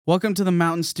Welcome to the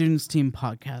Mountain Students Team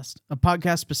podcast, a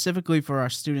podcast specifically for our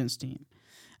students team.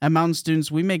 At Mountain Students,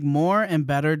 we make more and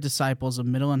better disciples of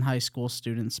middle and high school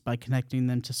students by connecting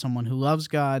them to someone who loves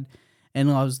God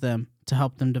and loves them to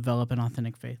help them develop an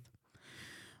authentic faith.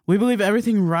 We believe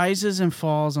everything rises and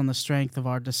falls on the strength of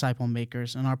our disciple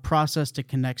makers and our process to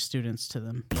connect students to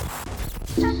them.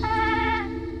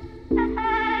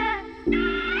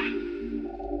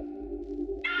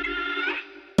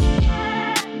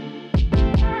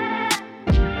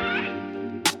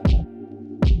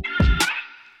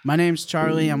 My name's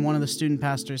Charlie. I'm one of the student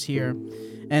pastors here.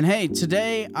 And hey,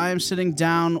 today I am sitting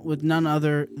down with none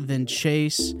other than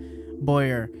Chase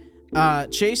Boyer.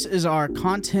 Chase is our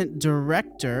content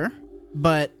director,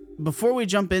 but before we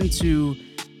jump into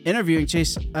interviewing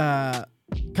Chase, kind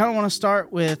of want to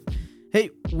start with, hey,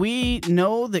 we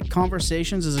know that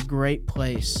Conversations is a great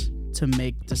place to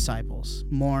make disciples,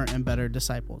 more and better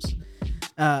disciples.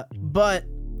 But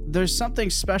there's something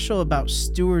special about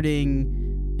stewarding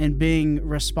and being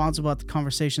responsible at the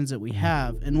conversations that we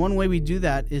have. And one way we do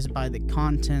that is by the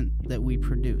content that we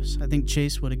produce. I think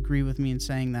Chase would agree with me in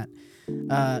saying that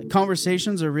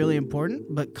conversations are really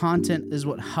important, but content is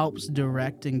what helps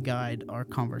direct and guide our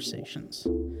conversations.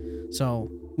 So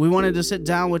we wanted to sit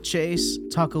down with Chase,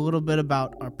 talk a little bit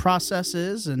about our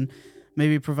processes, and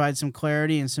maybe provide some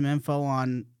clarity and some info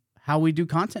on how we do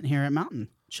content here at Mountain.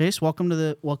 Chase, welcome to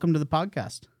the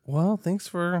podcast. Well, thanks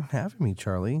for having me,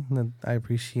 Charlie. I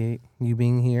appreciate you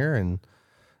being here and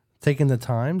taking the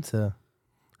time to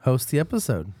host the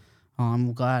episode. Oh,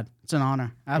 I'm glad. It's an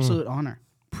honor. Absolute honor.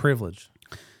 Privilege.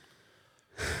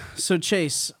 So,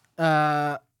 Chase,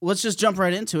 let's just jump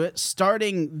right into it.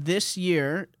 Starting this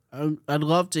year, I'd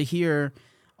love to hear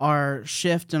our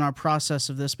shift in our process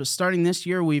of this, but starting this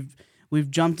year, we've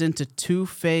jumped into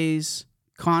two-phase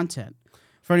content.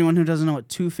 For anyone who doesn't know what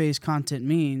two-phase content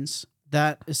means,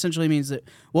 that essentially means that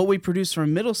what we produce for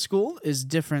middle school is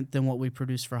different than what we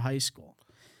produce for high school.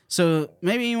 So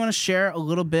maybe you want to share a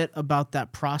little bit about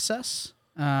that process,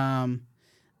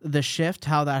 the shift,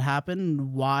 how that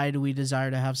happened, why do we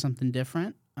desire to have something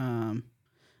different? I'm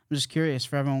just curious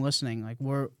for everyone listening, like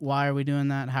why are we doing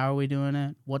that? How are we doing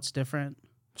it? What's different?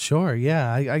 Sure,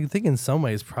 yeah. I think in some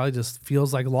ways probably just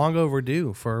feels like long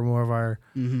overdue for more of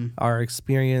our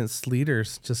experienced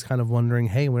leaders, just kind of wondering,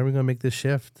 hey, when are we going to make this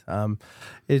shift?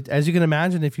 As you can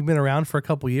imagine, if you've been around for a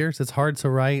couple years, it's hard to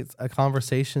write a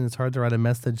conversation. It's hard to write a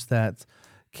message that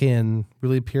can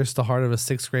really pierce the heart of a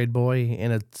sixth grade boy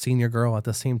and a senior girl at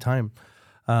the same time.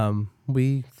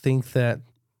 We think that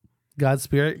God's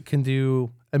Spirit can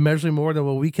do immeasurably more than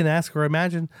what we can ask or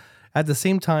imagine. At the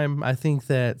same time, I think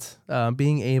that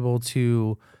being able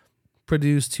to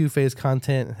produce two-phase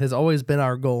content has always been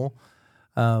our goal.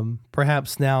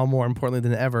 Perhaps now more importantly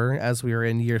than ever, as we are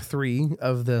in year 3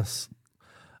 of this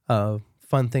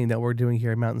fun thing that we're doing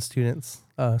here at Mountain Students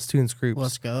Groups.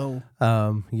 Let's go.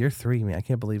 Year 3, man, I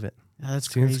can't believe it. Yeah, that's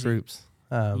Students crazy. Groups.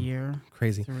 Year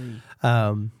Crazy. 3.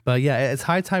 But yeah, it's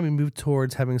high time we move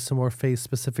towards having some more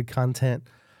phase-specific content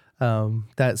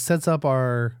that sets up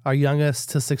our youngest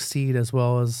to succeed as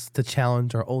well as to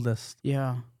challenge our oldest.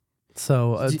 Yeah.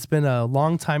 So it's been a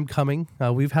long time coming.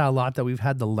 We've had a lot that we've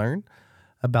had to learn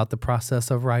about the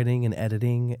process of writing and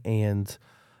editing and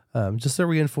just to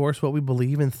reinforce what we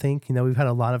believe and think. You know, we've had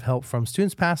a lot of help from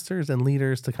students, pastors, and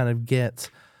leaders to kind of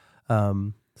get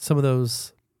some of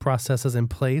those processes in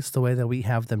place the way that we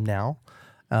have them now.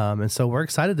 And so we're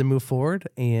excited to move forward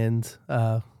and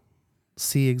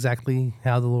see exactly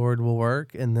how the Lord will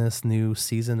work in this new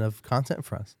season of content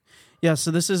for us. Yeah,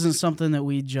 so this isn't something that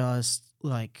we just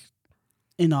like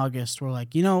in August we're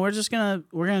like, you know, we're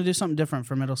gonna do something different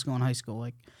for middle school and high school.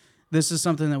 Like this is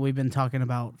something that we've been talking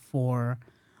about for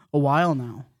a while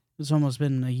now. It's almost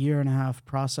been a year and a half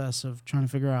process of trying to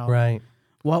figure out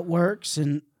what works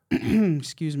and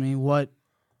excuse me, what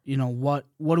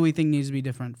do we think needs to be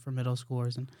different for middle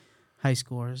schoolers and high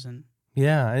schoolers. And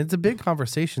yeah, it's a big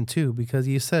conversation too, because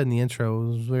you said in the intro, it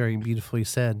was very beautifully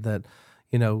said that,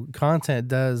 you know, content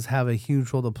does have a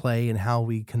huge role to play in how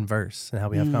we converse and how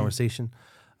we have conversation.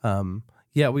 I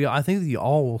think that you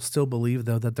all will still believe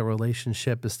though that the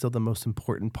relationship is still the most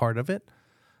important part of it.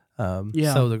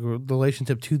 So the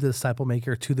relationship to the disciple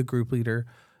maker, to the group leader,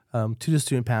 to the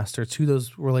student pastor, to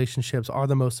those relationships are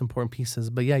the most important pieces.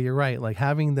 But yeah, you're right. Like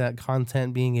having that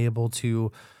content, being able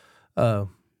to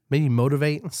maybe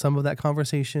motivate some of that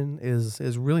conversation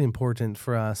is really important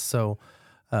for us. So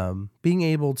being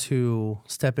able to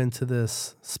step into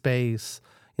this space,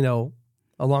 you know,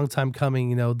 a long time coming,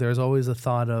 you know, there's always a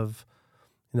thought of,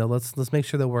 you know, let's make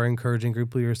sure that we're encouraging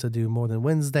group leaders to do more than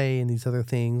Wednesday and these other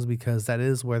things, because that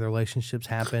is where the relationships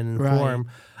happen and form.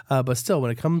 But still,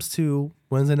 when it comes to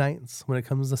Wednesday nights, when it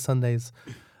comes to Sundays,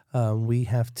 we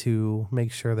have to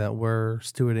make sure that we're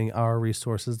stewarding our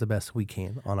resources the best we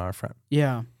can on our front.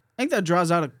 Yeah. I think that draws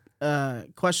out a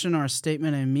question or a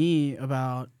statement in me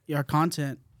about our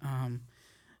content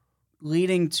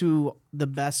leading to the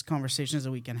best conversations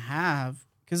that we can have.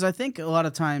 Because I think a lot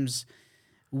of times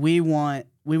we want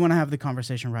to have the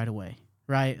conversation right away,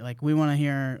 right? Like we want to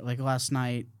hear, like last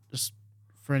night, just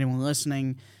for anyone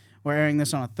listening, we're airing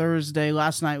this on a Thursday.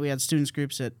 Last night we had students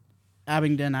groups at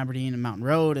Abingdon, Aberdeen, and Mountain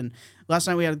Road. And last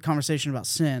night we had a conversation about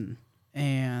sin.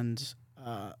 And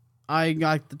I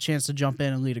got the chance to jump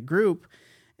in and lead a group.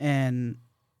 And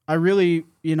I really,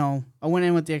 I went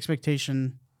in with the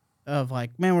expectation of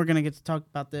like, man, we're going to get to talk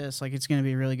about this. Like, it's going to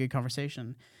be a really good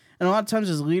conversation. And a lot of times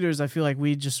as leaders, I feel like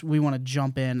we want to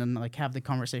jump in and like have the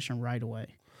conversation right away.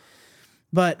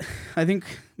 But I think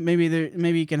maybe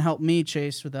you can help me,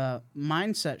 Chase, with a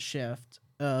mindset shift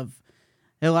of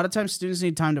a lot of times students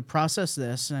need time to process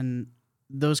this, and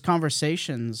those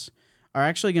conversations are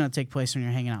actually going to take place when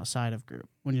you're hanging outside of group,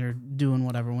 when you're doing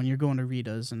whatever, when you're going to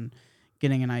Rita's and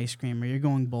getting an ice cream, or you're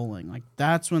going bowling. Like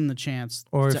that's when the chance.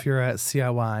 Or if you're at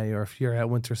CIY, or if you're at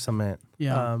Winter Summit.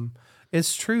 Yeah.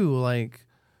 It's true. Like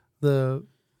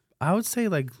I would say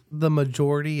like the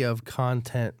majority of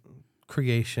content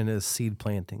creation is seed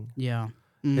planting. Yeah.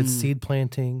 It's seed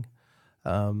planting.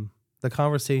 The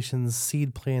conversations,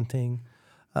 seed planting.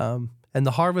 And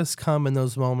the harvests come in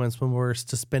those moments when we're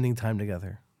just spending time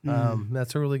together.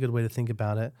 That's a really good way to think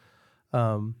about it.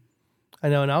 I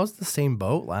know, and I was the same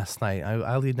boat last night.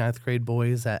 I lead 9th grade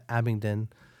boys at Abingdon,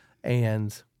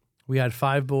 and we had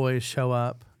 5 boys show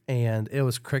up, and it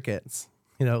was crickets.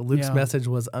 Luke's message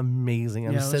was amazing.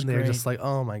 I'm sitting there just like,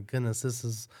 oh my goodness, this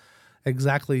is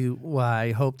exactly what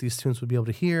I hope these students would be able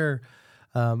to hear.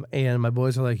 And my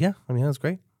boys are like, yeah, that was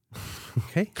great.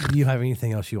 Okay. Do you have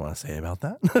anything else you want to say about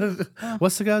that?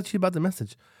 What stuck out to you about the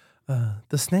message?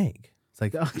 The snake. It's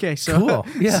like, okay, so cool.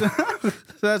 Yeah. So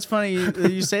that's funny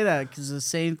you say that, because the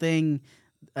same thing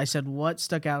I said, what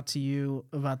stuck out to you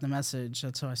about the message?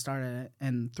 That's how I started it.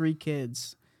 And 3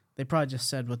 kids, they probably just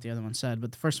said what the other one said,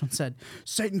 but the first one said,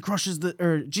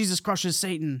 Jesus crushes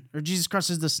Satan, or Jesus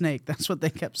crushes the snake. That's what they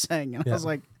kept saying. And I was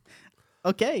like,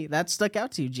 okay, that stuck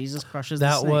out to you. Jesus crushes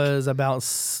the snake. That was about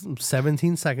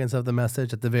 17 seconds of the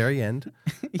message at the very end.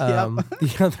 The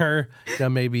other,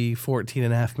 maybe 14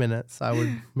 and a half minutes, I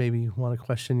would maybe want to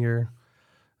question your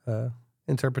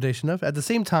interpretation of. At the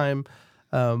same time,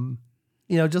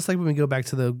 just like when we go back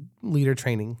to the leader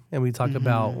training and we talk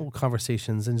about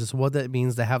conversations and just what that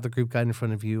means to have the group guide in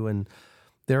front of you. And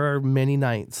there are many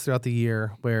nights throughout the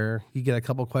year where you get a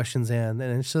couple questions in,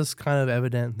 and it's just kind of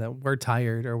evident that we're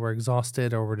tired, or we're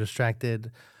exhausted, or we're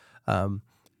distracted.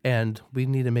 And we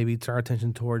need to maybe turn our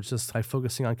attention towards just like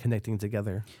focusing on connecting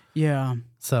together. Yeah.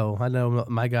 So I know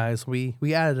my guys, we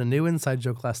added a new inside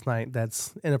joke last night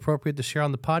that's inappropriate to share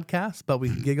on the podcast, but we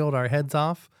giggled our heads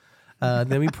off.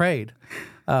 Then we prayed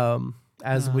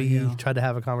as we tried to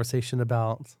have a conversation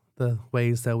about the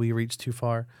ways that we reach too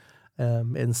far,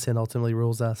 and sin ultimately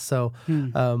rules us. So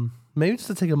maybe just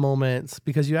to take a moment,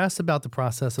 because you asked about the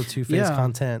process of two-phase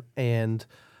content, and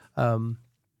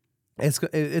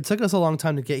it took us a long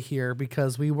time to get here,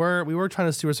 because we were trying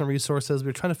to steward some resources. We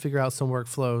were trying to figure out some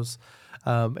workflows,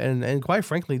 and quite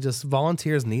frankly, just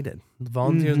volunteers needed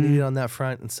on that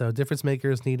front. And so difference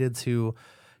makers needed to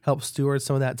help steward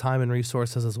some of that time and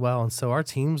resources as well. And so our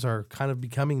teams are kind of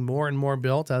becoming more and more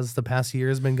built as the past year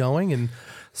has been going. And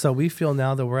so we feel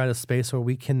now that we're at a space where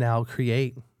we can now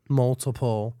create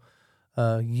multiple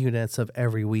units of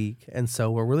every week. And so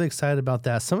we're really excited about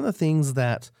that. Some of the things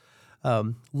that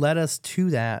led us to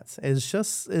that is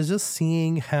just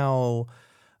seeing how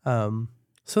some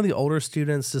of the older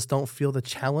students just don't feel the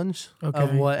challenge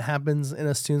of what happens in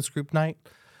a students group night.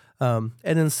 And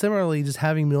then similarly, just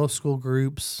having middle school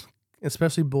groups,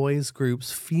 especially boys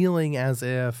groups, feeling as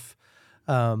if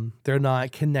they're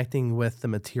not connecting with the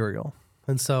material.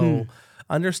 And so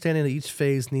understanding that each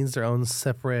phase needs their own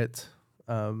separate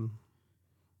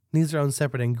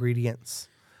ingredients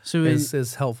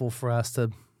is helpful for us to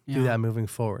do that moving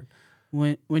forward.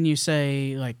 When you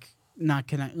say like not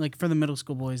connect, like for the middle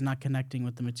school boys not connecting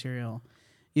with the material,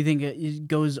 you think it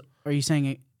goes? Are you saying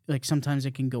it? Like sometimes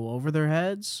it can go over their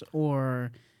heads,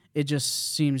 or it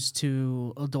just seems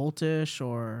too adultish,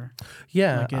 or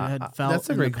like it had felt that's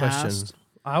a great question.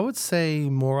 I would say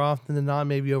more often than not,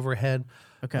 maybe overhead.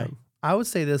 Okay. I would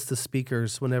say this to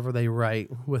speakers whenever they write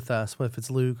with us, if it's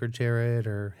Luke or Jared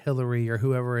or Hillary or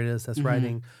whoever it is that's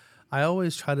writing. I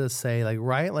always try to say, like,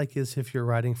 write like as if you're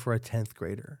writing for a 10th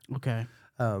grader. Okay.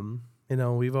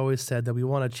 we've always said that we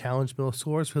want to challenge middle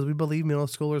schoolers because we believe middle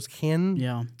schoolers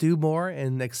can do more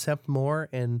and accept more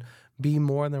and be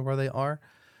more than where they are.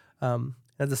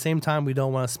 At the same time, we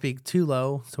don't want to speak too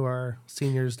low so our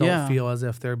seniors don't feel as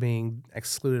if they're being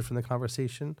excluded from the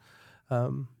conversation.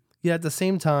 At the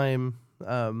same time,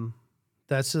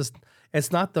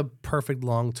 it's not the perfect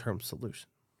long-term solution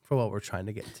for what we're trying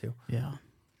to get to. Yeah.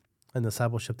 And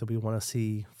discipleship that we want to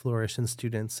see flourish in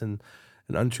students. And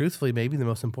untruthfully, maybe the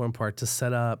most important part, to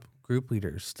set up group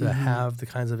leaders to have the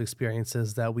kinds of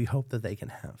experiences that we hope that they can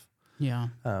have. Yeah.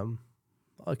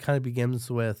 It kind of begins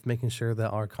with making sure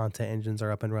that our content engines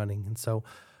are up and running. And so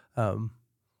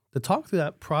to talk through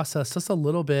that process just a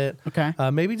little bit,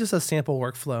 maybe just a sample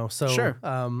workflow. So sure.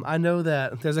 I know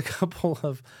that there's a couple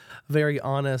of very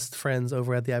honest friends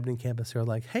over at the Aberdeen campus who are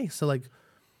like, hey, so like,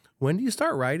 when do you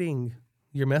start writing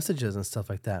your messages and stuff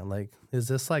like that? Like, is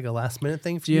this like a last minute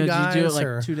thing for you guys? Do you do it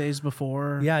like 2 days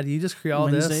before? Yeah. Do you just create all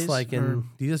Wednesdays, this? Do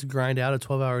you just grind out a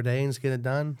 12-hour day and just get it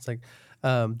done? It's like,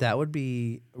 that would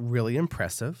be really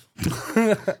impressive.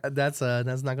 That's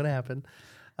not going to happen.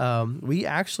 We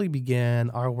actually began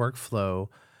our workflow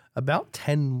about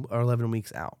 10 or 11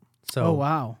 weeks out. So, oh,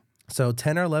 wow. So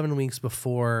 10 or 11 weeks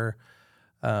before,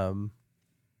 so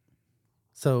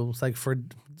it's like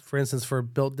for instance, for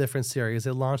Built Different series,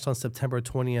 it launched on September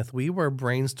 20th. We were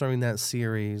brainstorming that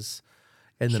series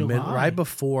in the right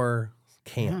before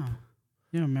camp. Yeah.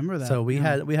 Yeah, remember that. So we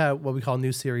had what we call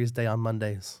New Series Day on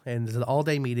Mondays, and it's an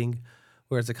all-day meeting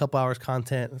where it's a couple hours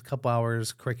content, a couple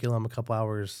hours curriculum, a couple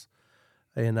hours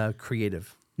in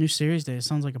creative. New Series Day. It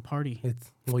sounds like a party.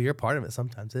 You're part of it.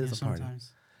 Sometimes it is a party.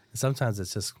 Sometimes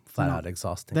it's just flat out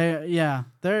exhausting.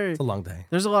 It's a long day.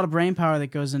 There's a lot of brain power that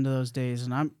goes into those days,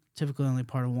 and I'm typically only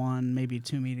part of 1, maybe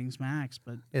 2 meetings max.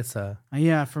 But it's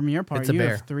from your part, you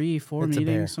have 3, 4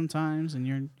 meetings sometimes, and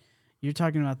you're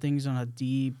talking about things on a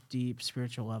deep, deep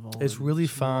spiritual level. It's really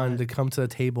fun to come to the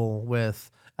table with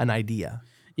an idea.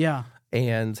 Yeah.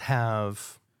 And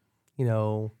have,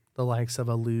 the likes of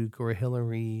a Luke or a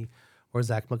Hillary or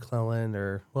Zach McClellan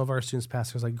or one of our students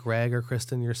pastors like Greg or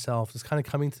Kristen, yourself, just kind of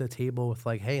coming to the table with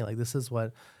like, hey, like this is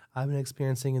what I've been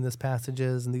experiencing in this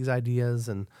passages and these ideas.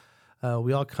 And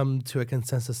we all come to a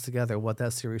consensus together what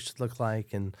that series should look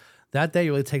like. And that day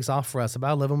really takes off for us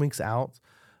about 11 weeks out.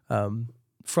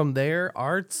 From there,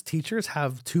 our teachers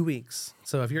have 2 weeks.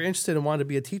 So if you're interested and want to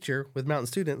be a teacher with Mountain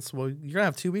students, well, you're going to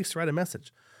have 2 weeks to write a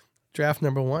message. Draft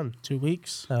number 1. 2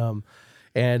 weeks.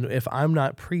 And if I'm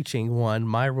not preaching one,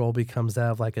 my role becomes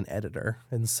that of like an editor.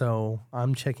 And so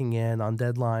I'm checking in on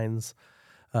deadlines.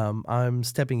 I'm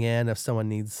stepping in if someone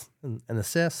needs an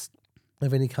assist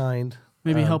of any kind.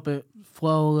 Maybe help it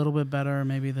flow a little bit better.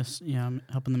 Maybe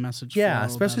helping the message flow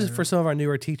especially better. For some of our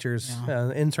newer teachers,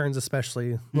 interns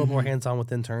especially, a little more hands-on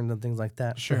with interns and things like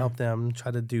that to help them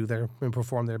try to do and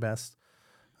perform their best.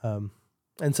 And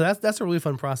so that's a really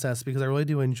fun process because I really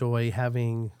do enjoy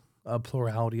having a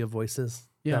plurality of voices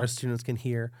that our students can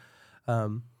hear.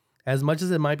 As much as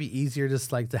it might be easier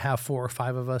just like to have 4 or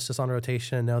 5 of us just on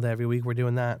rotation and know that every week we're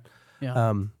doing that,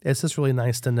 it's just really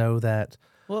nice to know that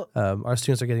our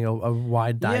students are getting a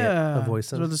wide diet of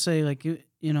voices. I was about to say, like,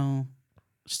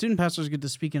 student pastors get to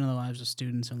speak into the lives of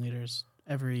students and leaders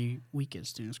every week at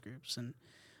students groups. And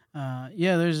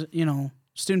there's,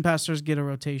 student pastors get a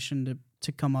rotation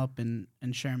to come up and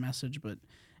share a message, but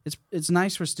it's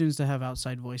nice for students to have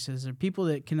outside voices or people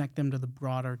that connect them to the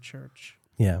broader church.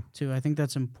 Yeah. Too. I think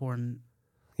that's important.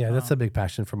 Yeah, that's a big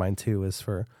passion for mine too, is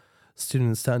for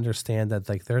students to understand that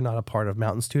like they're not a part of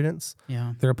Mountain students.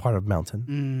 Yeah. They're a part of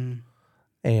Mountain.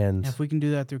 And if we can do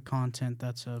that through content,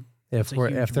 if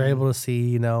they're able to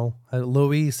see,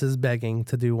 Luis is begging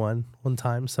to do one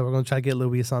time. So we're going to try to get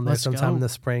Luis on there sometime in the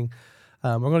spring.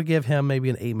 We're going to give him maybe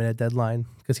an 8-minute deadline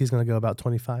because he's going to go about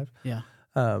 25. Yeah.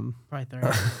 Right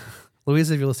there. Luis,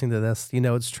 if you're listening to this,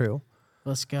 it's true.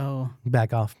 Let's go.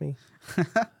 Back off me.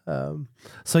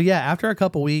 After a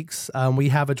couple weeks, we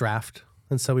have a draft.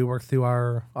 And so we work through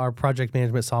our project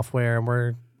management software and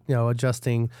we're,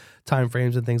 adjusting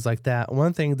timeframes and things like that.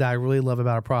 One thing that I really love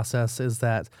about our process is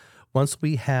that once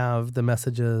we have the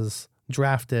messages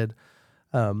drafted,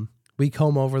 we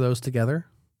comb over those together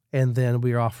and then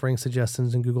we are offering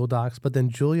suggestions in Google Docs. But then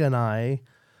Julia and I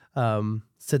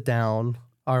sit down,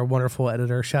 our wonderful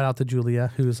editor, shout out to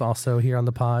Julia, who's also here on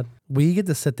the pod. We get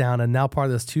to sit down, and now part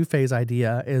of this 2-phase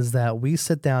idea is that we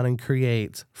sit down and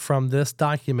create from this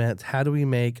document, how do we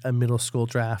make a middle school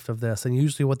draft of this? And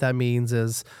usually what that means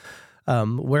is,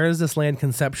 where does this land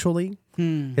conceptually?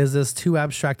 Is this too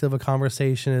abstract of a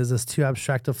conversation? Is this too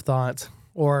abstract of thought?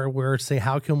 Or we're saying,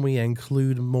 how can we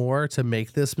include more to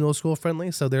make this middle school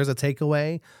friendly? So there's a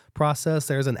takeaway process.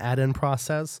 There's an add-in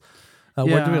process.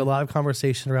 We're doing a lot of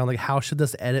conversation around like how should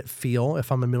this edit feel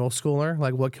if I'm a middle schooler?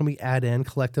 Like what can we add in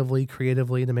collectively,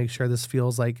 creatively to make sure this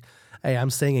feels like, hey, I'm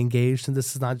staying engaged and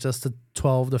this is not just a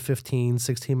 12 to 15,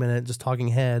 16 minute just talking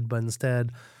head, but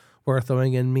instead we're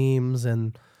throwing in memes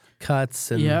and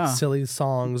cuts and silly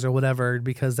songs or whatever,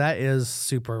 because that is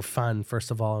super fun, first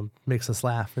of all, and makes us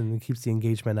laugh and keeps the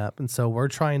engagement up. And so we're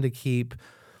trying to keep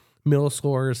middle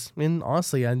schoolers, and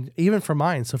honestly, and even for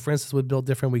mine. So for instance, with Build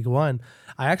Different Week 1,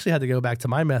 I actually had to go back to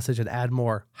my message and add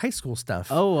more high school stuff.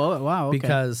 Oh wow. Okay.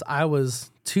 Because I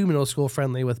was too middle school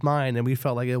friendly with mine and we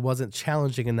felt like it wasn't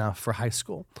challenging enough for high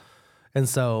school. And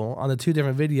so on the 2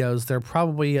 different videos, they're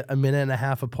probably a minute and a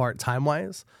half apart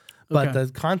time-wise. But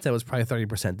the content was probably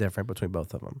 30% different between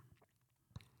both of them.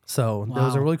 So It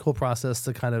was a really cool process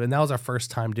to kind of, and that was our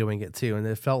first time doing it too. And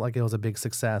it felt like it was a big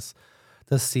success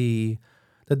to see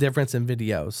the difference in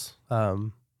videos.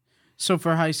 So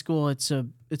for high school, it's a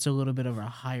little bit of a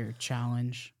higher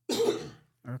challenge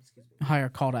or higher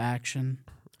call to action.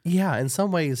 Yeah, in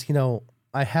some ways,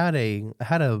 I had a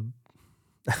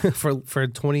for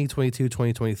 2022,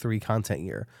 2023 content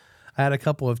year, I had a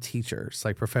couple of teachers,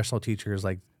 like professional teachers,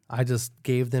 like I just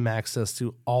gave them access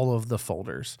to all of the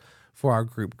folders for our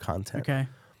group content. Okay.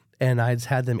 And I just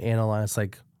had them analyze,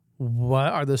 like,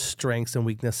 what are the strengths and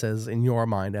weaknesses in your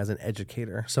mind as an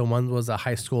educator? So one was a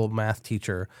high school math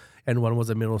teacher and one was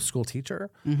a middle school teacher.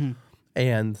 Mm-hmm.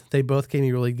 And they both gave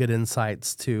me really good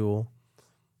insights to,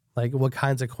 like, what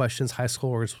kinds of questions high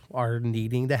schoolers are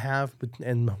needing to have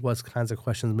and what kinds of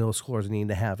questions middle schoolers need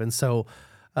to have. And so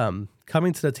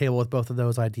coming to the table with both of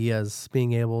those ideas,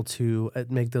 being able to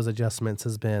make those adjustments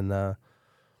has been,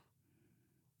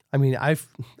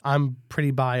 I'm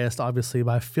pretty biased, obviously,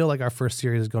 but I feel like our first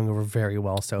series is going over very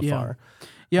well so far.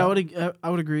 Yeah, I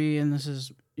would agree. And this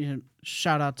is,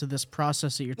 shout out to this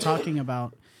process that you're talking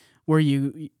about, where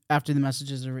you, after the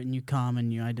messages are written, you come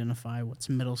and you identify what's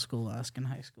middle school ask and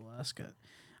high school ask.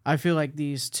 I feel like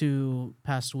these 2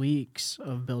 past weeks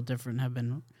of Build Different have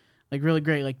been like really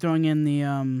great. Like throwing in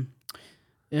the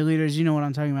leaders, you know what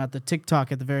I'm talking about, the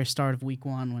TikTok at the very start of week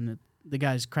 1 when the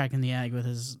guy's cracking the egg with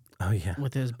his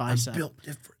with his bicep.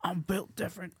 I'm built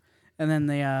different. And then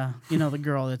the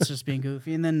girl that's just being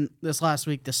goofy. And then this last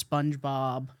week, the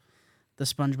SpongeBob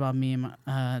meme.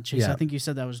 Chase, I think you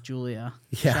said that was Julia.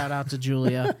 Yeah. Shout out to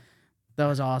Julia. That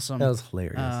was awesome. That was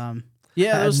hilarious.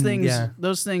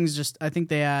 Those things just, I think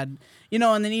they add,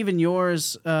 and then even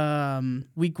yours,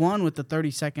 week 1 with the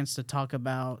 30 seconds to talk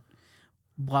about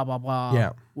blah, blah,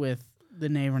 blah with the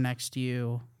neighbor next to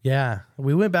you. Yeah.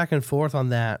 We went back and forth on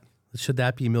that. Should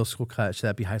that be middle school cut? Should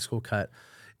that be high school cut?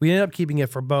 We ended up keeping it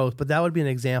for both, but that would be an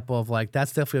example of like,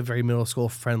 that's definitely a very middle school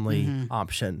friendly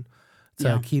option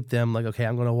to keep them like, okay,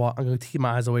 I'm going to keep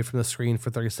my eyes away from the screen for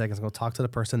 30 seconds. I'm going to talk to the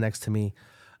person next to me.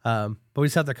 But we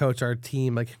just have to coach our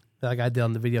team like I did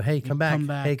on the video. Hey, come back.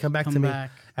 Hey, come back to me.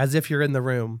 As if you're in the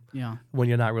room when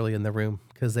you're not really in the room,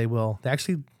 because they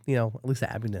actually, at least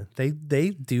at Abingdon, they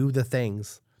do the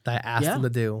things that I ask them to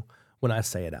do when I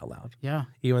say it out loud. Yeah.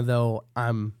 Even though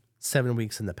I'm 7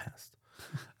 weeks in the past.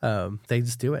 They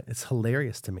just do it. It's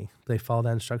hilarious to me. They follow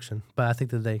that instruction. But I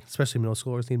think that especially middle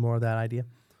schoolers, need more of that idea.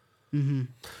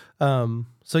 Mm-hmm.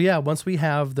 So yeah, once we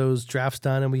have those drafts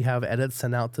done and we have edits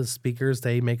sent out to speakers,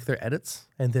 they make their edits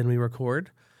and then we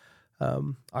record.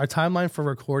 Our timeline for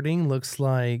recording looks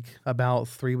like about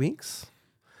 3 weeks.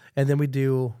 And then we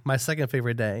do my second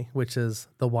favorite day, which is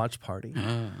the watch party,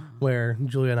 where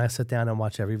Julia and I sit down and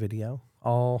watch every video,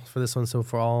 all for this one. So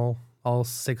for all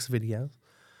 6 videos.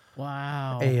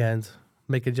 Wow. And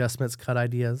make adjustments, cut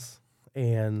ideas,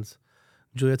 and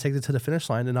Julia takes it to the finish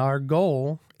line. And our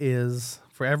goal is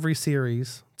for every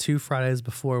series, 2 Fridays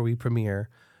before we premiere,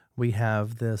 we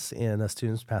have this in a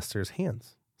student's pastor's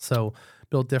hands. So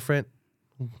Build Different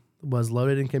was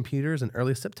loaded in computers in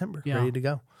early September, ready to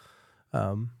go,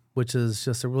 which is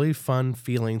just a really fun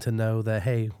feeling to know that,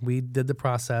 hey, we did the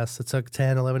process. It took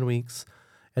 10, 11 weeks.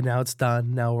 And now it's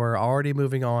done. Now we're already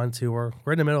moving on to,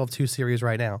 we're in the middle of 2 series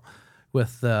right now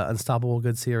with the Unstoppable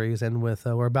Good series. And with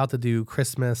we're about to do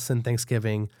Christmas and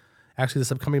Thanksgiving, actually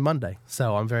this upcoming Monday.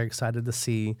 So I'm very excited to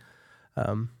see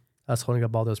us holding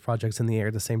up all those projects in the air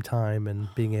at the same time and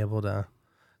being able to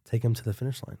take them to the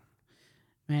finish line.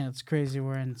 Man, it's crazy.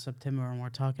 We're in September and we're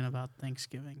talking about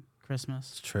Thanksgiving, Christmas.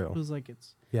 It's true. It feels like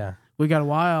we got a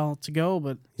while to go,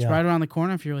 but it's right around the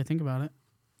corner if you really think about it.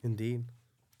 Indeed.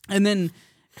 And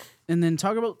then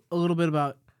talk about a little bit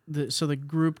about the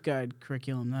group guide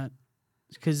curriculum,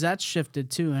 because that's shifted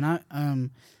too. And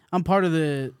I'm part of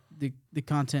the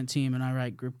content team and I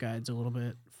write group guides a little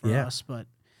bit for us, but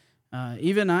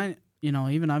even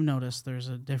even I've noticed there's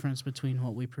a difference between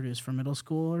what we produce for middle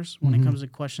schoolers when it comes to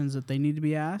questions that they need to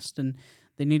be asked and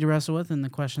they need to wrestle with, and the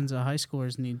questions that high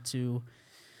schoolers need to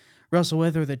wrestle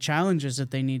with, or the challenges that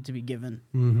they need to be given.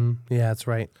 Yeah, that's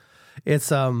right.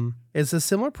 It's a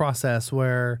similar process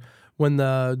where when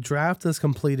the draft is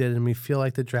completed and we feel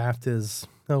like the draft is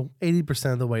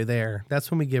 80% of the way there,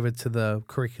 that's when we give it to the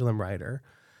curriculum writer,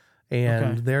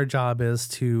 and their job is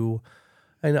to.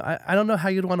 And I don't know how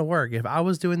you'd want to work. If I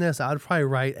was doing this, I would probably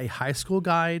write a high school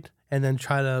guide and then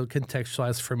try to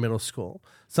contextualize for middle school.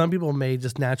 Some people may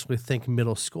just naturally think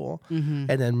middle school and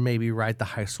then maybe write the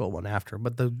high school one after.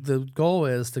 But the goal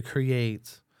is to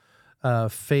create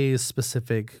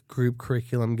phase-specific group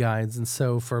curriculum guides. And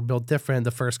so for Built Different,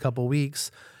 the first couple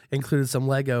weeks included some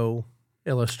Lego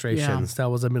illustrations. That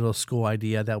was a middle school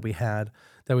idea that we had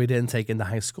that we didn't take into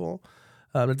high school.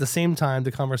 At the same time,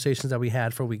 the conversations that we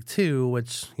had for week 2,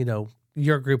 which,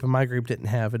 your group and my group didn't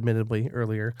have, admittedly,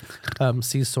 earlier,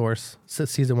 C-Source,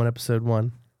 season 2, episode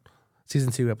 1,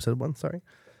 sorry,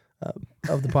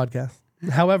 of the podcast.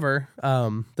 However,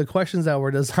 the questions that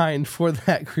were designed for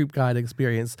that group guide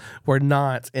experience were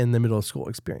not in the middle school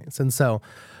experience. And so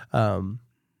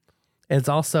it's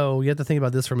also, you have to think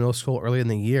about this for middle school early in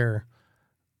the year.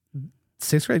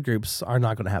 6th grade groups are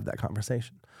not going to have that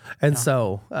conversation. And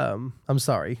so, I'm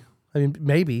sorry. I mean,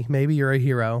 maybe you're a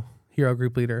hero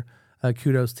group leader.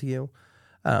 Kudos to you.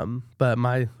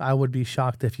 But I would be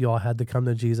shocked if you all had to come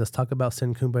to Jesus, talk about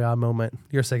Sin Kumbaya moment,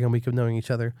 your second week of knowing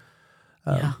each other.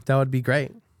 That would be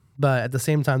great. But at the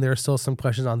same time, there are still some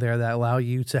questions on there that allow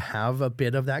you to have a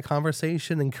bit of that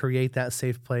conversation and create that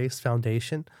safe place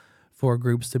foundation for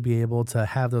groups to be able to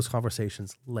have those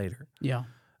conversations later. Yeah.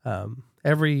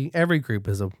 Every group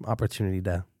is an opportunity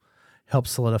to help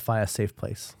solidify a safe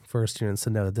place for students to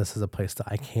know that this is a place that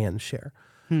I can share,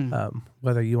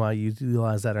 whether you want to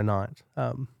utilize that or not.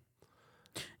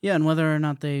 Yeah, and whether or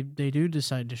not they do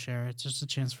decide to share, it's just a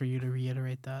chance for you to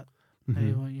reiterate that.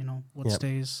 Hey, well,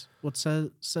 what's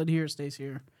said here stays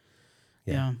here.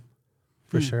 Yeah.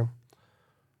 For sure.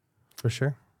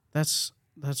 That's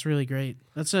really great.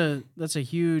 That's a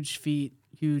huge feat,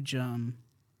 huge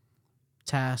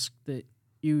task that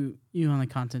you on the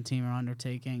content team are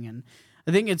undertaking. And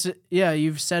I think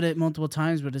you've said it multiple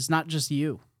times, but it's not just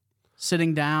you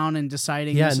sitting down and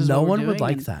deciding. Yeah, this is no what we're one doing, would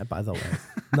like that, by the way.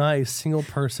 Not a single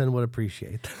person would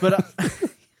appreciate that.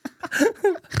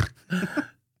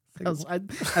 But I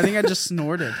think I just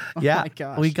snorted. Oh yeah, my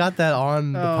gosh. we got that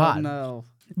on the pod. No.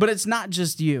 But it's not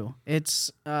just you.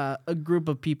 It's a group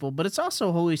of people, but it's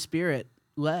also Holy Spirit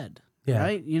led. Yeah.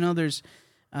 Right?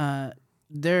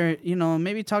 There's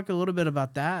maybe talk a little bit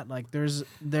about that. Like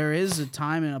there is a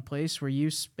time and a place where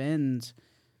you spend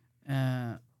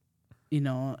a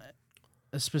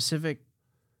specific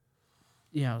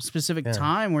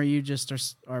time where you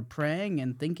just are praying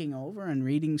and thinking over and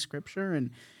reading scripture, and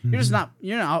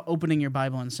you're not opening your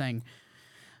Bible and saying,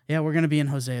 yeah, we're going to be in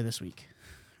Hosea this week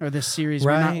or this series.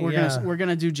 Right, We're going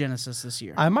to do Genesis this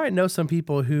year. I might know some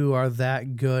people who are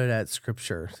that good at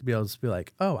scripture to be able to be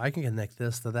like, oh, I can connect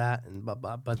this to that, and blah,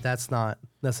 blah, but that's not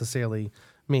necessarily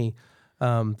me.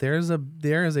 There is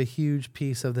a huge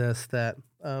piece of this that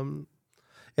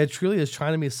it truly is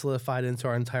trying to be solidified into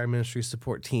our entire ministry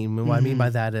support team. And what I mean by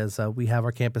that is we have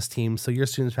our campus team. So your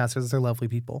students pastors, they're lovely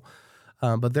people,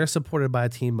 but they're supported by a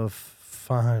team of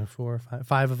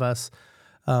five of us.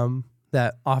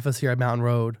 That office here at Mountain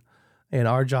Road, and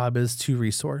our job is to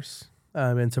resource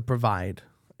and to provide.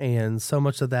 And so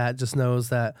much of that just knows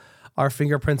that our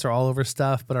fingerprints are all over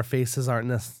stuff, but our faces aren't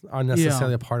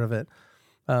necessarily a part of it.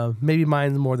 Maybe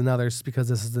mine more than others because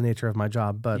this is the nature of my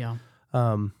job. But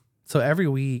so every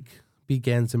week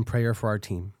begins in prayer for our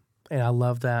team, and I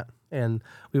love that. And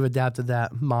we've adapted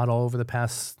that model over the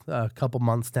past couple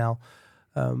months now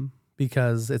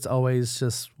because it's always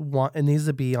it needs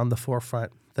to be on the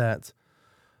forefront that.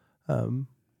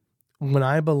 When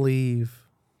I believe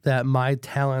that my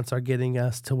talents are getting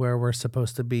us to where we're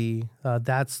supposed to be,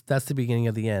 that's the beginning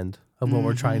of the end of what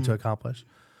we're trying to accomplish.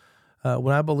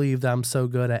 When I believe that I'm so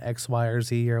good at X, Y, or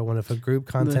Z, or when if a group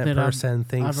content person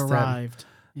thinks I've arrived.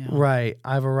 Right,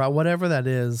 I've arrived, whatever that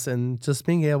is, and just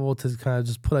being able to kind of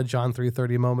just put a John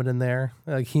 3:30 moment in there,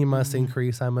 like he must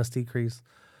increase, I must decrease.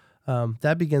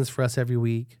 That begins for us every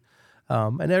week.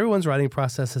 And everyone's writing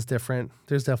process is different.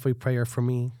 There's definitely prayer for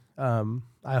me.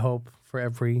 I hope for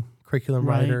every curriculum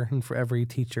writer and for every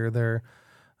teacher, they're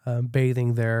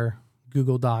bathing their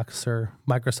Google Docs or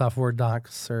Microsoft Word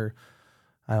docs or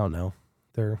I don't know,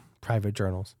 their private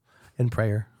journals in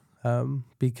prayer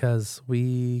because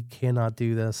we cannot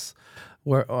do this.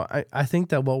 I think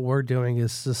that what we're doing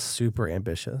is just super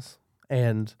ambitious.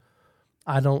 And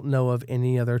I don't know of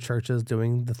any other churches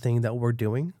doing the thing that we're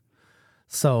doing.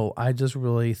 So I just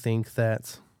really think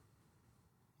that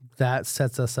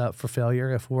sets us up for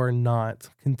failure if we're not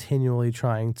continually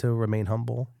trying to remain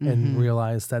humble and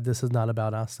realize that this is not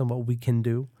about us and what we can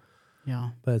do. Yeah.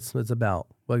 But it's about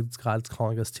what God's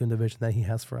calling us to in the vision that he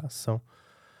has for us. So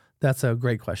that's a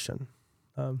great question.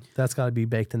 That's got to be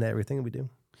baked into everything we do.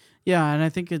 Yeah, and I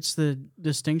think it's the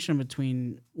distinction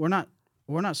between we're not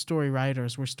story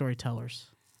writers, we're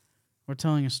storytellers. We're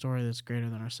telling a story that's greater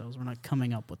than ourselves. We're not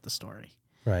coming up with the story.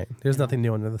 Right. There's nothing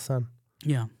new under the sun.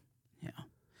 Yeah. Yeah.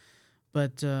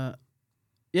 But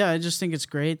I just think it's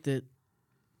great that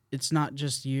it's not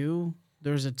just you.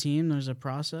 There's a team, there's a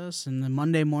process, and the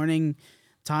Monday morning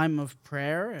time of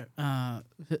prayer, I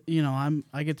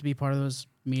get to be part of those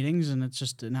meetings, and it's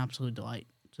just an absolute delight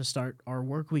to start our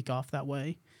work week off that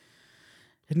way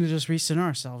and to just recenter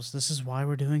ourselves. This is why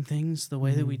we're doing things the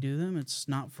way that we do them. It's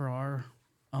not for our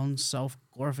own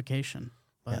self-glorification,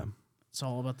 but it's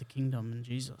all about the kingdom and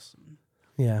Jesus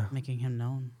and making him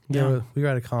known. Yeah. We were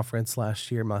at a conference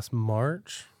last year,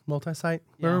 March, multi-site.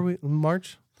 Where were we?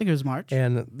 March? I think it was March.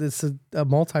 And this is a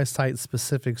multi-site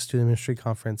specific student ministry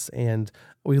conference, and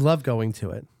we love going to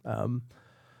it.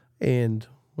 And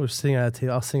we're sitting at a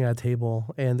table. I was sitting at a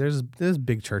table, and there's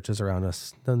big churches around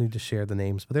us. Don't need to share the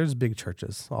names, but there's big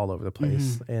churches all over the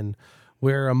place, and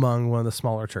we're among one of the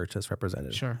smaller churches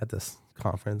represented at this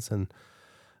conference. And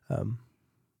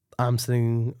I'm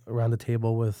sitting around the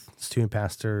table with student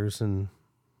pastors and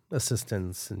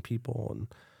assistants and people, and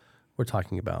we're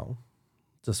talking about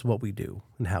just what we do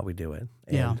and how we do it.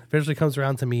 And eventually comes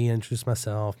around to me, introduce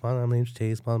myself. My name's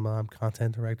Chase, blah, blah, I'm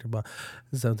content director, blah.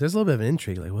 So there's a little bit of an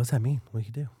intrigue. Like, what does that mean? What do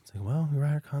you do? It's like, well, we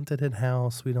write our content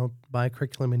in-house. We don't buy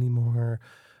curriculum anymore.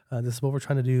 This is what we're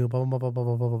trying to do, blah, blah, blah, blah,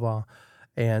 blah, blah, blah, blah.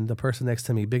 And the person next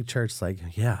to me, big church, is like,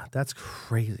 yeah, that's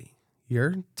crazy.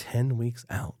 You're 10 weeks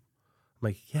out. I'm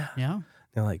like, yeah. Yeah.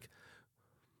 They're like,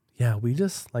 yeah,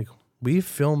 we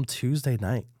filmed Tuesday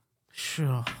night.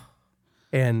 Sure.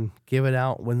 And give it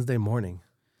out Wednesday morning.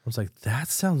 I was like, that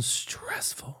sounds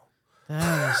stressful.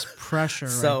 That is pressure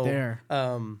right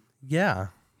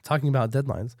there. Talking about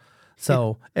deadlines.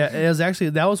 So it was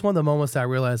actually, that was one of the moments that I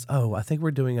realized, I think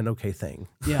we're doing an okay thing.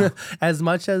 Yeah. as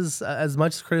much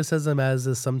criticism as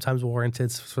is sometimes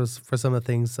warranted for some of the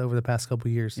things over the past couple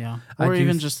of years. Yeah. Or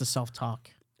even just the self-talk.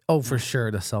 Oh, for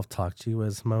sure. The self-talk. Gee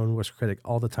whiz, my own worst critic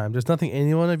all the time. There's nothing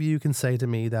any one of you can say to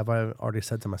me that I've already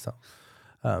said to myself.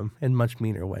 In much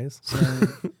meaner ways. So,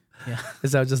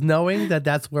 So just knowing that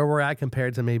that's where we're at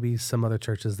compared to maybe some other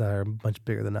churches that are much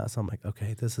bigger than us, I'm like,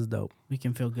 okay, this is dope. We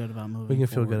can feel good about moving forward. We can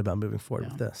feel good about moving forward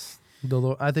with this.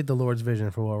 I think the Lord's vision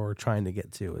for what we're trying to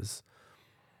get to is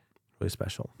really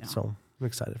special. Yeah. So I'm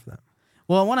excited for that.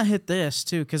 Well, I want to hit this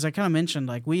too, because I kind of mentioned,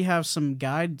 like, we have some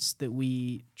guides that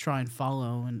we try and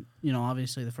follow. And,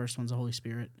 obviously the first one's the Holy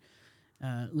Spirit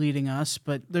leading us.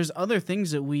 But there's other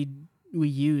things that we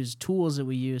use, tools that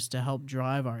we use to help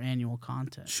drive our annual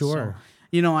content. Sure.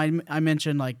 So, I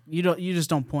mentioned, like, you just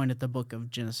don't point at the book of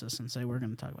Genesis and say we're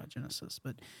going to talk about Genesis,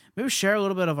 but maybe share a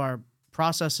little bit of our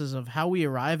processes of how we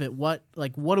arrive at what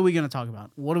are we going to talk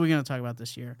about? What are we going to talk about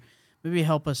this year? Maybe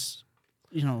help us,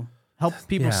 help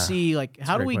people see, like,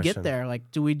 how do we get there? Like,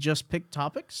 do we just pick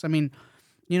topics? I mean,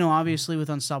 obviously with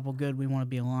Unstoppable Good, we want to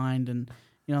be aligned, and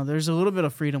there's a little bit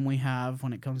of freedom we have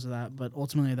when it comes to that, but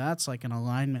ultimately that's like an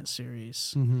alignment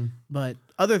series. Mm-hmm. But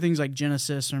other things like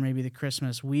Genesis or maybe the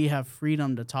Christmas, we have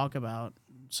freedom to talk about.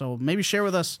 So maybe share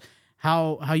with us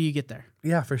how you get there.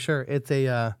 Yeah, for sure.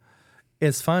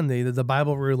 It's fun. The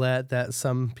Bible roulette that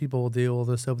some people will do. Will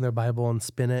just open their Bible and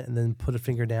spin it and then put a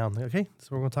finger down. Like, okay, so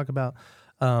we're going to talk about.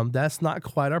 That's not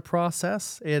quite our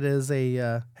process. It is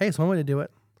hey, it's one way to do it.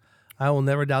 I will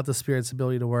never doubt the Spirit's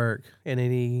ability to work in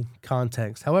any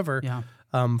context. However,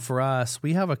 for us,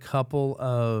 we have a couple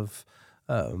of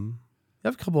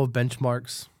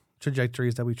benchmarks,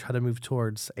 trajectories that we try to move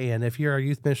towards. And if you're a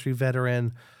youth ministry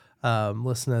veteran,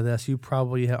 listen to this. You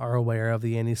probably are aware of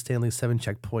the Andy Stanley 7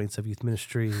 checkpoints of youth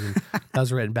ministry. That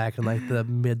was written back in like the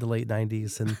mid to late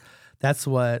 90s, and that's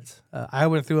what I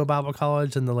went through in Bible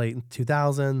college in the late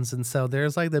 2000s. And so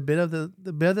there's like the bit of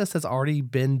this that's already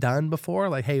been done before.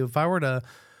 Like, hey, if I were to,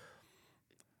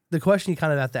 the question you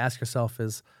kind of have to ask yourself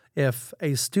is, if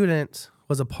a student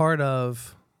was a part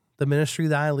of the ministry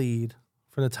that I lead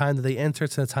from the time that they enter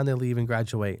to the time they leave and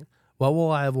graduate, what will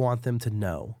I want them to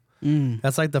know?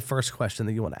 That's like the first question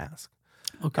that you want to ask.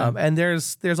 Okay. And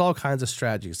there's all kinds of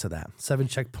strategies to that. 7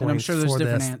 checkpoints. And I'm sure there's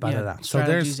different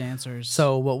strategies, answers.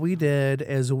 So what we did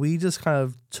is we just kind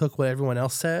of took what everyone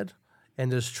else said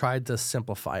and just tried to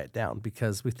simplify it down,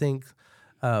 because we think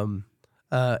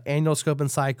annual scope and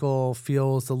cycle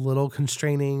feels a little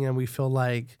constraining, and we feel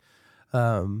like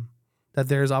that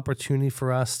there's opportunity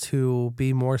for us to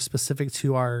be more specific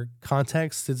to our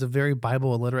context. It's a very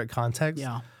Bible illiterate context.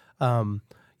 Yeah.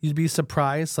 You'd be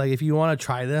surprised. Like if you want to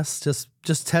try this,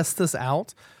 just test this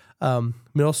out.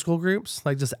 Middle school groups,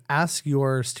 like just ask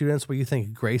your students what you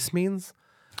think grace means.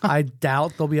 I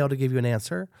doubt they'll be able to give you an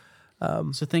answer.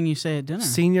 It's a thing you say at dinner.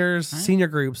 Senior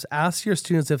groups, ask your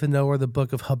students if they know where the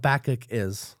book of Habakkuk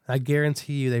is. I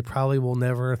guarantee you they probably will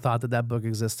never have thought that book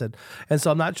existed. And so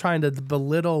I'm not trying to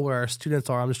belittle where our students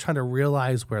are. I'm just trying to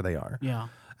realize where they are. Yeah.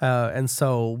 And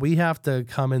so we have to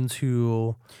come and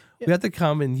use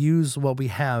what we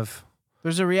have.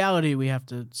 There's a reality we have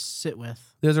to sit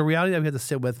with. There's a reality that we have to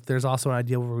sit with. There's also an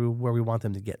idea where we want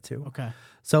them to get to. Okay.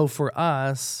 So for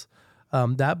us,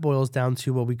 that boils down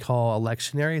to what we call a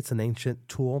lectionary. It's an ancient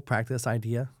tool, practice,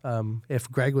 idea.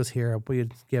 If Greg was here,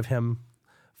 we'd give him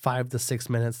 5 to 6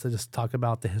 minutes to just talk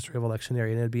about the history of a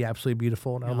lectionary, and it'd be absolutely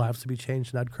beautiful, and our lives would be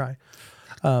changed, and I'd cry.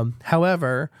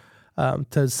 However,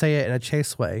 to say it in a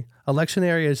Chase way, a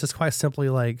lectionary is just quite simply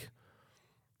like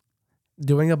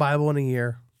doing a Bible in a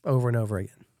year over and over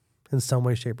again in some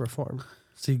way, shape, or form.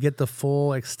 So you get the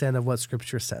full extent of what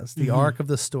Scripture says, the arc of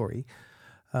the story.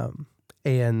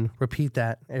 And repeat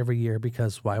that every year,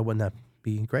 because why wouldn't that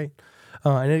be great?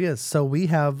 And it is. So we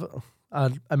have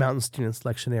a Mountain Students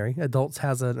lectionary. Adults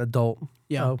has an adult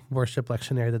worship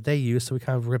lectionary that they use. So we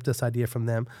kind of ripped this idea from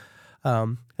them.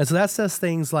 And so that says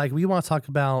things like we want to talk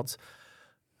about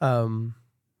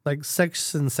like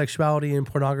sex and sexuality and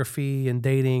pornography and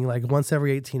dating like once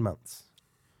every 18 months.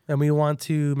 And we want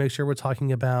to make sure we're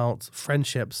talking about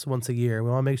friendships once a year. We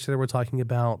want to make sure that we're talking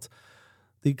about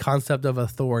the concept of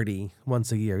authority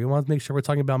once a year. We want to make sure we're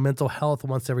talking about mental health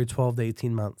once every 12 to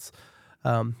 18 months,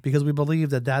 because we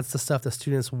believe that that's the stuff that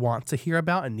students want to hear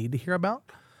about and need to hear about.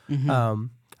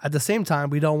 At the same time,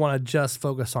 we don't want to just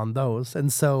focus on those.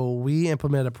 And so we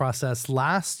implemented a process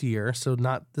last year, so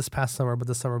not this past summer, but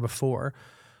the summer before,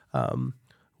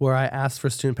 where I asked for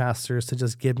student pastors to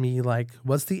just give me like,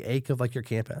 what's the ache of like your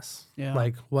campus? Yeah.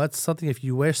 Like what's something if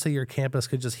you wish that your campus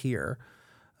could just hear?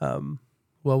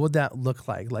 What would that look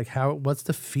like? Like what's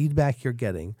the feedback you're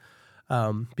getting?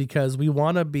 Because we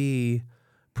want to be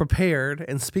prepared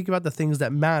and speak about the things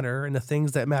that matter and the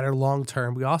things that matter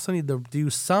long-term. We also need to do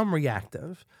some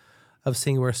reactive of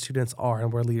seeing where students are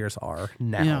and where leaders are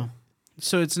now. Yeah.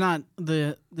 So it's not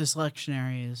this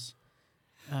lectionary is,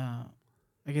 I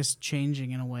guess,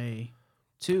 changing in a way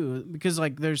too, because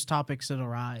like there's topics that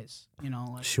arise,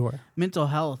 like Sure. mental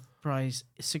health probably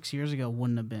 6 years ago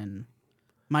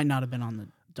might not have been on the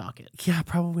docket. Yeah,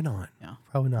 probably not. Yeah.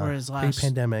 Probably not. Whereas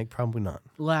pre-pandemic, probably not.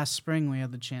 Last spring we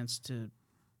had the chance to,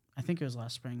 I think it was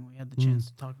last spring, we had the chance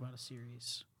to talk about a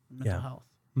series on mental health.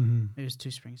 Mm-hmm. Maybe it was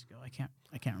 2 springs ago. I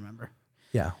can't remember.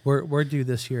 Yeah, we're due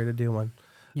this year to do one.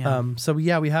 Yeah. So we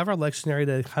have our lectionary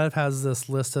that kind of has this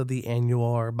list of the annual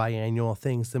or biannual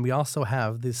things. Then we also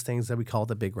have these things that we call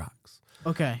the big rocks.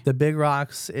 Okay. The big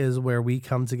rocks is where we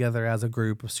come together as a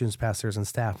group of students, pastors, and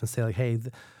staff and say like, hey,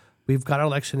 we've got our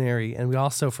lectionary, and we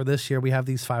also, for this year, we have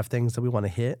these 5 things that we want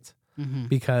to hit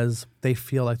because they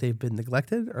feel like they've been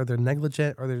neglected or they're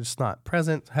negligent or they're just not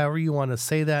present. However you want to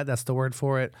say that, that's the word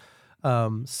for it.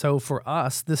 So for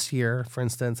us this year, for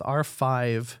instance, our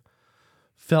 5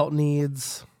 felt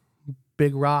needs,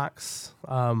 big rocks,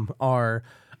 are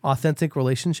authentic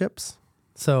relationships.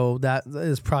 So that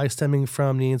is probably stemming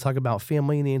from needing to talk about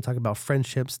family, needing to talk about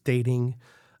friendships, dating,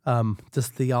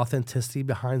 just the authenticity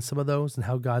behind some of those and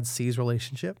how God sees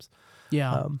relationships.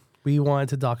 Yeah. We wanted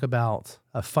to talk about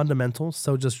fundamentals.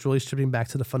 So just really stripping back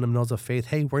to the fundamentals of faith.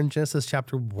 Hey, we're in Genesis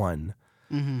chapter 1.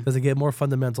 Does it get more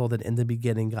fundamental than in the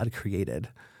beginning God created?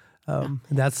 And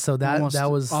that's Almost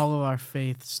that was all of our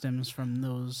faith stems from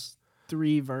those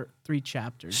 3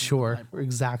 chapters. Sure,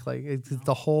 exactly. It's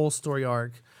the whole story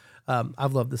arc.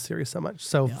 I've loved this series so much.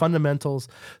 So fundamentals.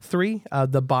 3,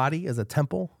 the body is a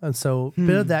temple. And so a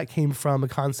bit of that came from a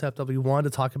concept of we wanted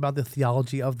to talk about the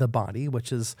theology of the body,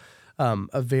 which is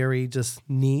a very just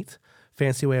neat,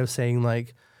 fancy way of saying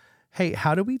like, hey,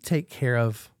 how do we take care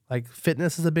of, like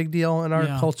fitness is a big deal in our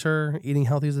culture. Eating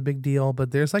healthy is a big deal,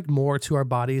 but there's like more to our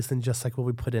bodies than just like what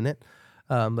we put in it.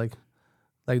 Like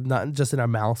not just in our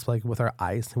mouths, but like with our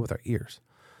eyes and with our ears.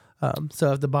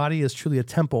 So if the body is truly a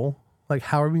temple, like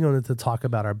how are we going to talk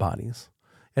about our bodies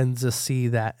and just see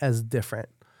that as different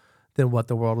than what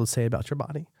the world would say about your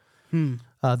body?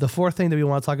 The 4th thing that we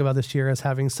want to talk about this year is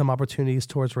having some opportunities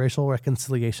towards racial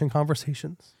reconciliation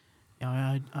conversations.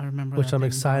 Yeah, I remember which that I'm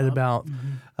excited about.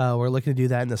 We're looking to do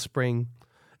that in the spring.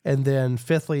 And then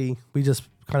 5thly, we just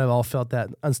kind of all felt that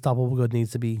Unstoppable Good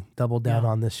needs to be doubled down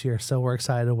on this year. So we're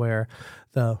excited where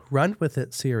the Run With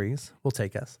It series will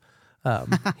take us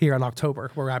here in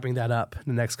October. We're wrapping that up in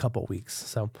the next couple of weeks.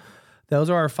 So those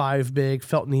are our 5 big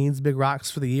felt needs, big rocks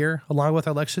for the year, along with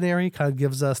our lectionary. Kind of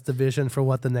gives us the vision for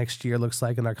what the next year looks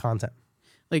like in our content.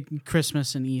 Like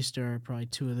Christmas and Easter are probably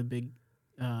 2 of the big,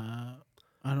 I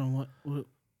don't know, what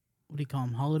do you call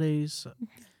them? Holidays?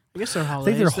 I guess they're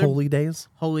holidays. I think they're holy days.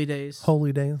 Holy days.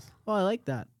 Holy days. Oh, I like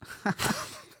that.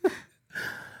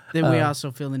 Then we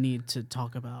also feel the need to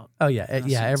talk about. Oh, yeah.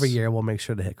 Every year we'll make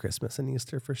sure to hit Christmas and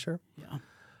Easter for sure. Yeah.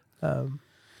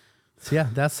 So yeah,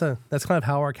 that's kind of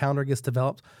how our calendar gets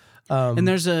developed. And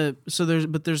there's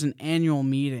an annual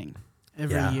meeting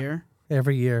every year.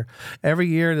 Every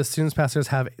year, the students pastors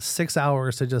have 6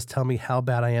 hours to just tell me how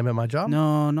bad I am at my job.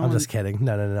 No, I'm just kidding.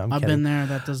 No. I've been there.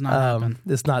 That does not happen.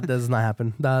 Does not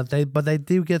happen. They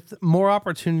do get more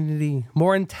opportunity,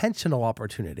 more intentional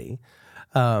opportunity,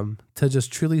 to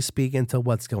just truly speak into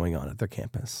what's going on at their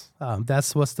campus.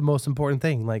 That's what's the most important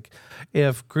thing. Like,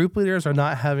 if group leaders are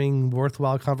not having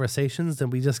worthwhile conversations, then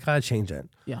we just gotta change it.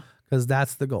 Yeah, because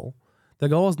that's the goal. The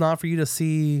goal is not for you to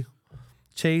see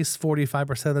Chase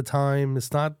 45% of the time.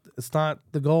 It's not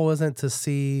the goal isn't to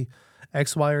see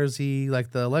X, Y, or Z.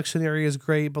 Like, the lectionary is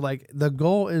great, but like the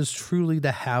goal is truly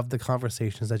to have the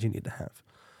conversations that you need to have.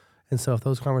 And so if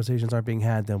those conversations aren't being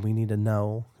had, then we need to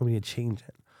know, and we need to change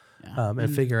it,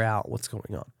 and figure out what's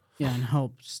going on. Yeah, and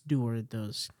help steward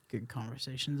those good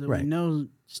conversations that we know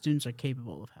students are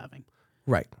capable of having.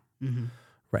 Right. Mm-hmm.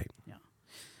 Right. Yeah.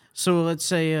 So let's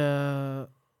say,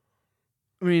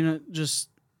 just,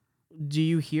 do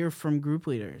you hear from group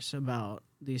leaders about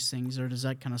these things, or does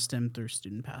that kind of stem through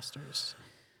student pastors?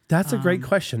 That's a great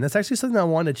question. That's actually something I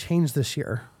want to change this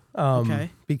year.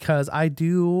 Because I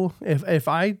do, if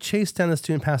I chase down a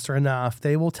student pastor enough,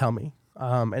 they will tell me,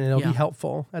 and it'll be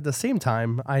helpful. At the same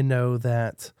time, I know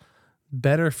that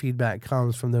better feedback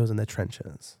comes from those in the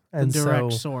trenches. And the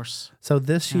direct source. So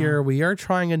this year we are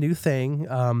trying a new thing.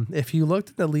 If you looked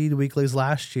at the Lead Weeklies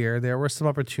last year, there were some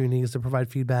opportunities to provide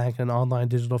feedback in an online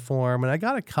digital form, and I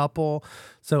got a couple.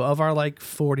 So of our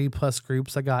 40 plus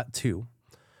groups, I got 2.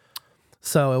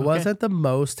 So it wasn't the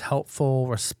most helpful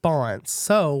response.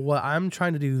 So what I'm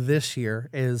trying to do this year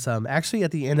is actually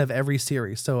at the end of every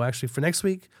series. So actually for next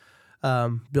week,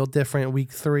 Build Different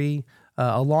week 3,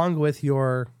 along with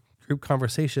your group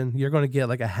conversation, you're going to get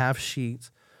a half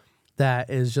sheet that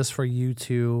is just for you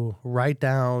to write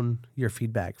down your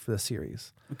feedback for the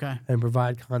series. Okay. And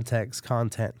provide context,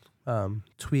 content,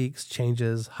 tweaks,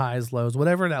 changes, highs, lows,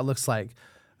 whatever that looks like.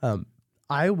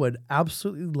 I would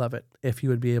absolutely love it if you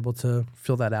would be able to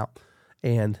fill that out.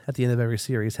 And at the end of every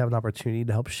series, have an opportunity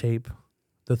to help shape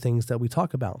the things that we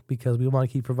talk about, because we want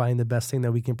to keep providing the best thing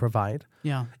that we can provide.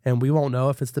 Yeah. And we won't know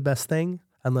if it's the best thing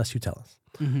unless you tell us.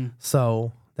 Mm-hmm.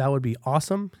 So that would be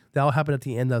awesome. That'll happen at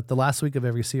the end of the last week of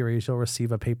every series. You'll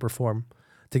receive a paper form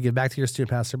to give back to your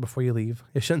student pastor before you leave.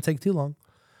 It shouldn't take too long.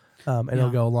 And it'll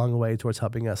go a long way towards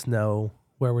helping us know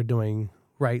where we're doing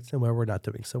right and where we're not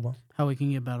doing so well. How we can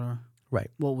get better. Right.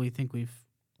 What we think we've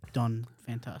done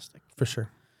fantastic. For sure.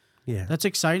 Yeah. That's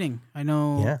exciting. I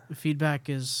know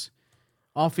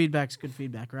all feedback's good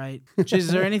feedback, right?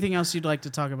 Is there anything else you'd like to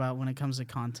talk about when it comes to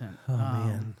content? Oh,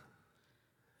 man.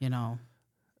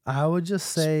 I would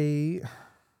just say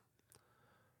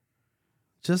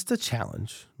just a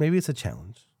challenge. Maybe it's a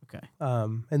challenge. Okay.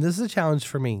 And this is a challenge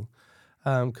for me,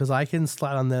 because I can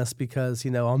slide on this because,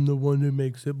 I'm the one who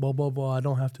makes it, blah, blah, blah. I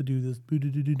don't have to do this.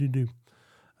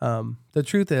 The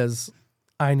truth is,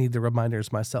 I need the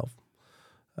reminders myself.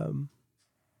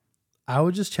 I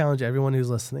would just challenge everyone who's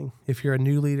listening. If you're a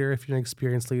new leader, if you're an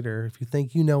experienced leader, if you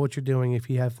think you know what you're doing, if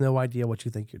you have no idea what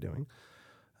you think you're doing,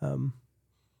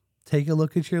 take a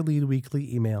look at your Lead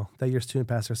Weekly email that your student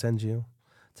pastor sends you.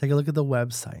 Take a look at the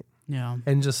website. Yeah.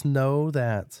 And just know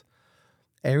that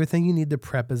everything you need to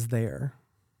prep is there.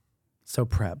 So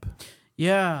prep.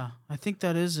 Yeah, I think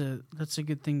that's a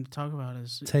good thing to talk about.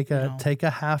 Is take a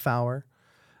half hour.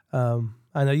 I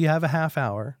know you have a half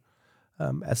hour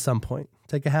at some point.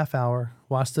 Take a half hour,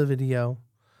 watch the video,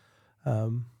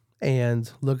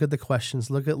 and look at the questions.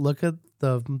 Look at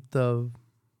the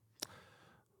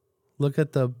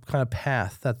kind of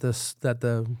path that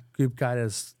the group guide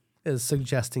is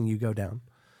suggesting you go down,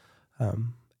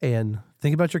 and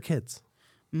think about your kids.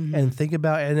 Mm-hmm. And think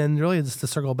about, and then really just to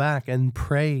circle back and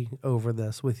pray over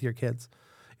this with your kids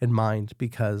in mind,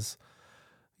 because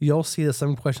you'll see that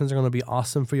some questions are going to be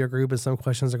awesome for your group and some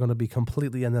questions are going to be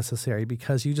completely unnecessary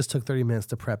because you just took 30 minutes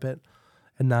to prep it,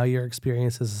 and now your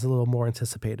experience is a little more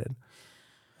anticipated.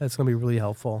 That's going to be really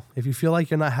helpful. If you feel like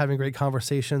you're not having great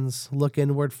conversations, look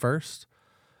inward first.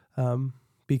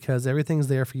 because everything's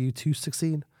there for you to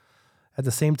succeed. At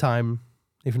the same time,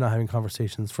 if you're not having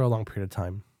conversations for a long period of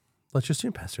time, let your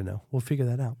student pastor know. We'll figure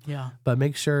that out. Yeah. But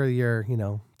make sure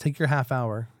take your half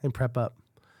hour and prep up.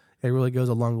 It really goes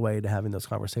a long way to having those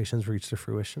conversations reach their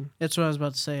fruition. That's what I was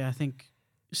about to say. I think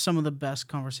some of the best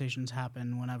conversations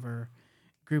happen whenever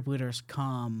group leaders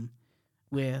come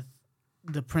with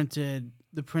the printed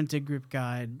group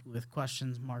guide with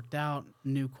questions marked out,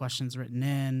 new questions written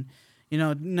in.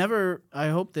 I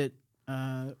hope that,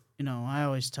 I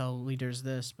always tell leaders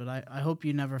this, but I hope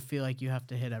you never feel like you have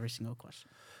to hit every single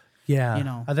question.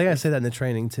 Yeah. I think I say that in the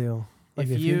training too. Like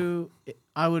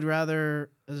I would rather,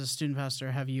 as a student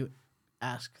pastor, have you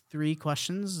ask 3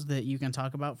 questions that you can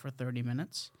talk about for 30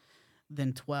 minutes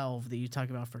than 12 that you talk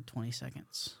about for 20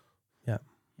 seconds. Yeah.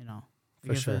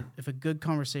 For sure. If a good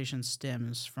conversation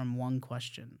stems from one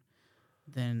question,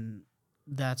 then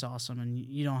that's awesome. And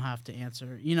you don't have to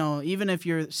answer, even if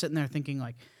you're sitting there thinking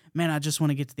like, man, I just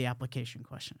want to get to the application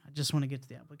question.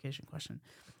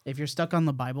 If you're stuck on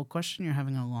the Bible question, you're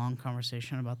having a long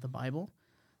conversation about the Bible.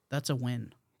 That's a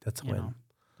win. That's a win.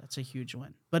 That's a huge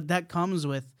win. But that comes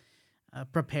with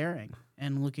preparing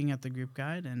and looking at the group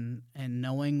guide and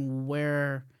knowing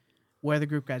where the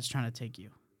group guide's trying to take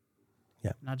you.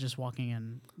 Yeah. Not just walking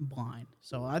in blind.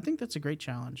 So I think that's a great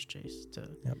challenge, Chase, to,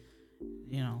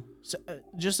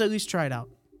 just at least try it out.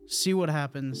 See what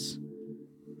happens.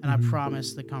 And I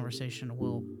promise the conversation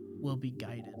will be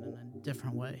guided in a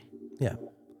different way. Yeah.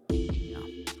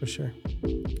 For sure.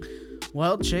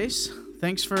 Well, Chase,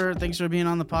 thanks for being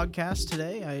on the podcast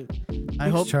today. I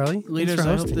hope, Charlie. Leaders,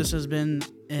 I hope this has been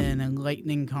an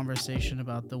enlightening conversation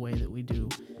about the way that we do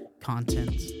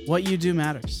content. What you do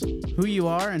matters. Who you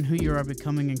are and who you are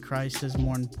becoming in Christ is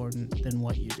more important than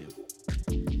what you do.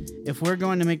 If we're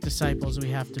going to make disciples, we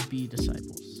have to be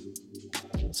disciples.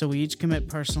 So we each commit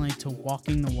personally to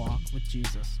walking the walk with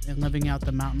Jesus and living out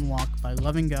the mountain walk by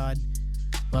loving God,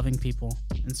 loving people,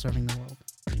 and serving the world.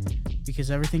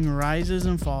 Because everything rises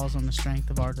and falls on the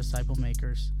strength of our disciple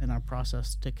makers and our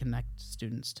process to connect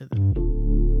students to them.